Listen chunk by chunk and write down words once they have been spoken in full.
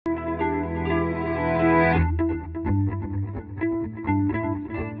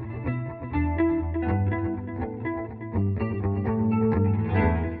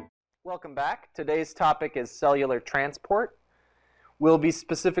back. Today's topic is cellular transport. We'll be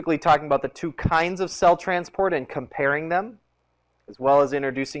specifically talking about the two kinds of cell transport and comparing them, as well as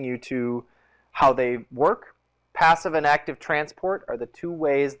introducing you to how they work. Passive and active transport are the two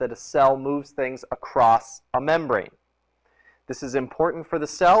ways that a cell moves things across a membrane. This is important for the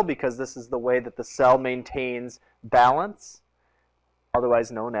cell because this is the way that the cell maintains balance,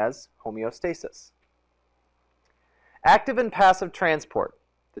 otherwise known as homeostasis. Active and passive transport,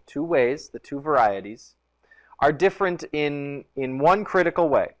 the two ways, the two varieties, are different in one critical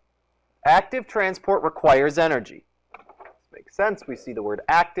way. Active transport requires energy. This makes sense. We see the word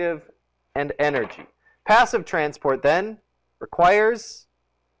active and energy. Passive transport then requires,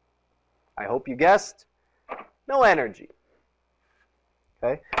 I hope you guessed, no energy.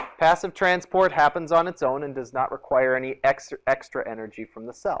 Okay? Passive transport happens on its own and does not require any extra energy from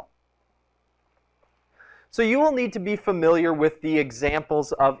the cell. So you will need to be familiar with the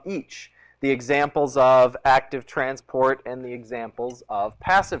examples of each, the examples of active transport and the examples of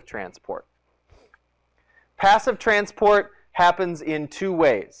passive transport. Passive transport happens in two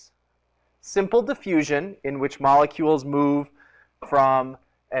ways. Simple diffusion, in which molecules move from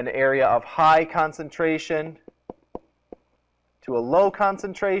an area of high concentration to a low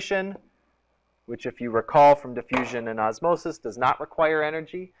concentration, which, if you recall from diffusion and osmosis, does not require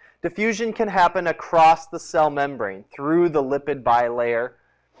energy. Diffusion can happen across the cell membrane, through the lipid bilayer,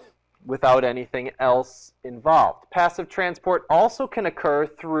 without anything else involved. Passive transport also can occur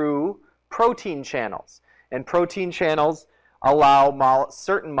through protein channels. And protein channels allow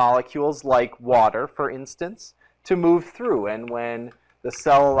certain molecules, like water, for instance, to move through. And when the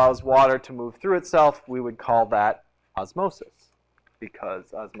cell allows water to move through itself, we would call that osmosis,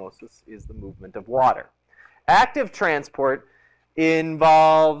 because osmosis is the movement of water. Active transport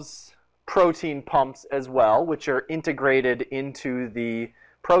involves protein pumps as well, which are integrated into the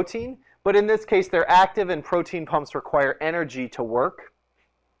protein. But in this case, they're active, and protein pumps require energy to work.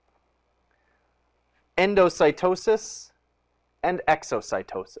 Endocytosis and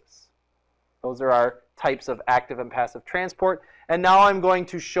exocytosis. Those are our types of active and passive transport. And now I'm going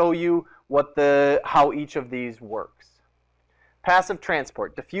to show you how each of these works. Passive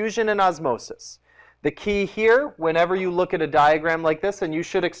transport, diffusion and osmosis. The key here, whenever you look at a diagram like this, and you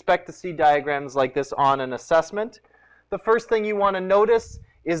should expect to see diagrams like this on an assessment, the first thing you want to notice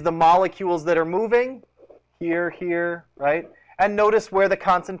is the molecules that are moving, here, right? And notice where the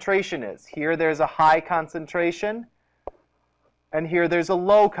concentration is. Here there's a high concentration, and here there's a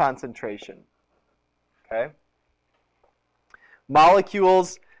low concentration. Okay?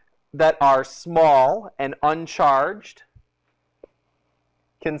 Molecules that are small and uncharged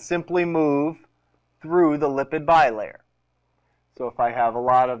can simply move through the lipid bilayer. So if I have a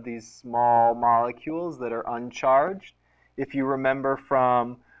lot of these small molecules that are uncharged, if you remember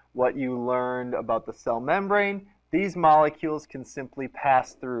from what you learned about the cell membrane, these molecules can simply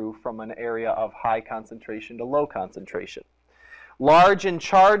pass through from an area of high concentration to low concentration. Large and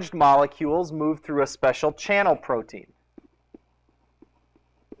charged molecules move through a special channel protein.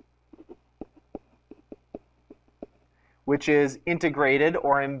 Which is integrated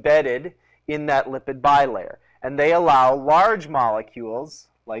or embedded in that lipid bilayer. And they allow large molecules,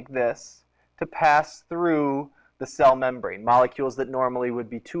 like this, to pass through the cell membrane. Molecules that normally would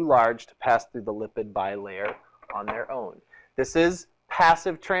be too large to pass through the lipid bilayer on their own. This is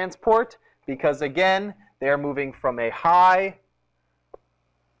passive transport because, again, they are moving from a high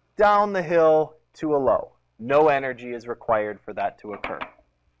down the hill to a low. No energy is required for that to occur.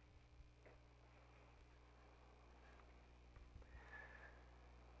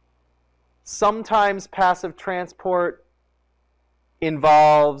 Sometimes passive transport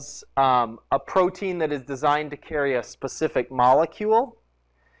involves a protein that is designed to carry a specific molecule.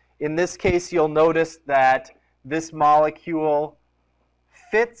 In this case, you'll notice that this molecule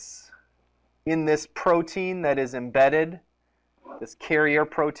fits in this protein that is embedded, this carrier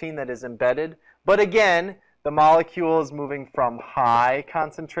protein that is embedded. But again, the molecule is moving from high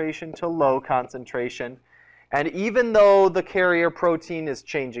concentration to low concentration. And even though the carrier protein is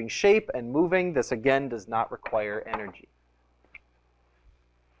changing shape and moving, this again does not require energy.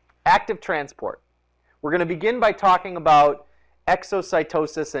 Active transport. We're going to begin by talking about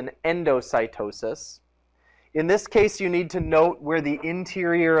exocytosis and endocytosis. In this case, you need to note where the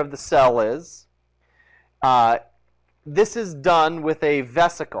interior of the cell is. This is done with a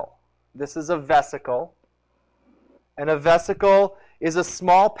vesicle. This is a vesicle. And a vesicle is a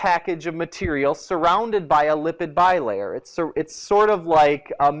small package of material surrounded by a lipid bilayer. It's sort of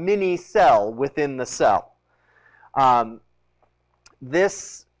like a mini cell within the cell.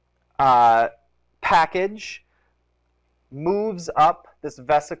 This package moves up this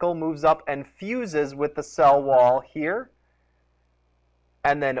vesicle moves up and fuses with the cell wall here,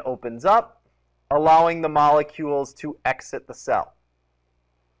 and then opens up, allowing the molecules to exit the cell.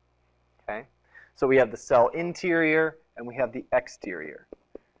 Okay? So we have the cell interior and we have the exterior.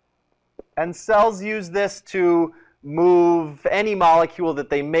 And cells use this to move any molecule that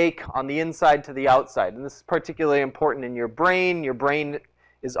they make on the inside to the outside. And this is particularly important in your brain. Your brain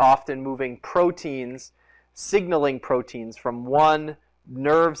is often moving proteins, signaling proteins from one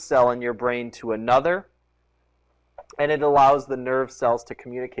nerve cell in your brain to another. And it allows the nerve cells to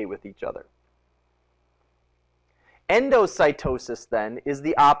communicate with each other. Endocytosis, then, is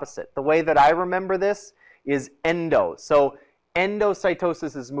the opposite. The way that I remember this is endo. So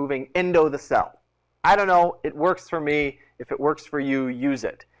endocytosis is moving endo the cell. I don't know. It works for me. If it works for you, use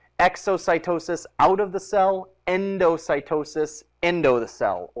it. Exocytosis, out of the cell. Endocytosis, endo the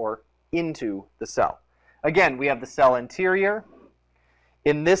cell, or into the cell. Again, we have the cell interior.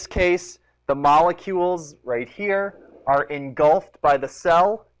 In this case, the molecules right here are engulfed by the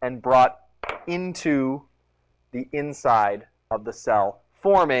cell and brought into the inside of the cell,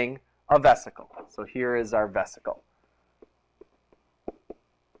 forming a vesicle. So here is our vesicle.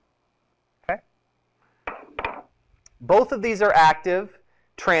 Okay? Both of these are active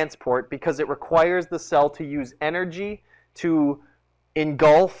transport because it requires the cell to use energy to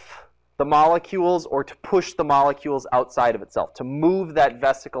engulf the molecules or to push the molecules outside of itself. To move that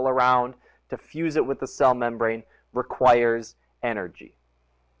vesicle around, to fuse it with the cell membrane, requires energy.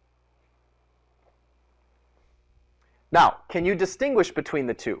 Now, can you distinguish between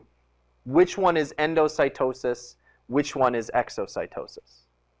the two? Which one is endocytosis? Which one is exocytosis?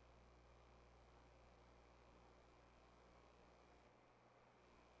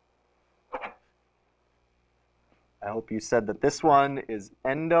 I hope you said that this one is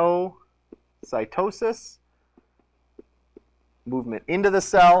endocytosis, movement into the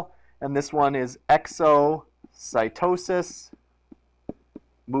cell, and this one is exocytosis,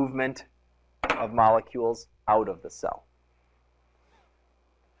 movement of molecules out of the cell.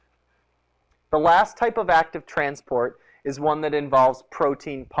 The last type of active transport is one that involves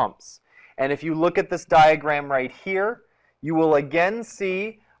protein pumps. And if you look at this diagram right here, you will again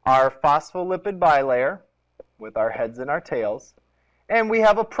see our phospholipid bilayer with our heads and our tails, and we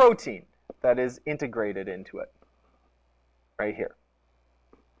have a protein that is integrated into it right here.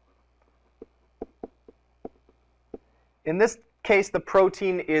 In this case, the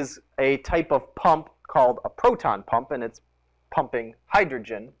protein is a type of pump called a proton pump, and it's pumping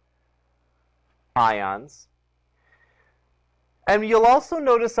hydrogen ions. And you'll also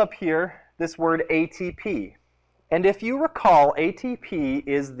notice up here this word ATP. And if you recall, ATP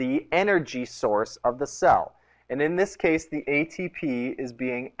is the energy source of the cell. And in this case, the ATP is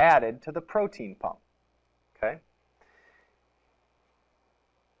being added to the protein pump. Okay?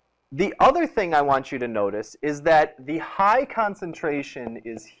 The other thing I want you to notice is that the high concentration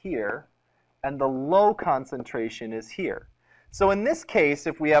is here and the low concentration is here. So in this case,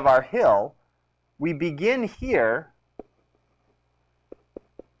 if we have our hill, we begin here,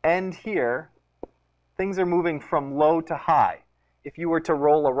 end here. Things are moving from low to high. If you were to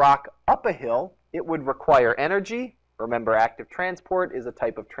roll a rock up a hill, it would require energy. Remember, active transport is a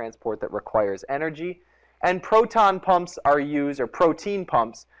type of transport that requires energy. And proton pumps are used, or protein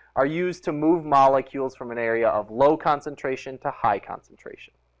pumps, are used to move molecules from an area of low concentration to high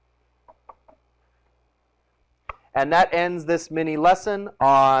concentration. And that ends this mini lesson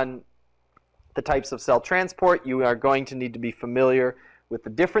on the types of cell transport. You are going to need to be familiar with the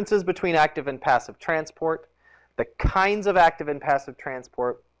differences between active and passive transport, the kinds of active and passive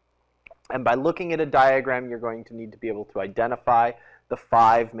transport, and by looking at a diagram, you're going to need to be able to identify the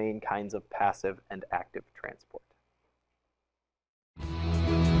 5 main kinds of passive and active transport.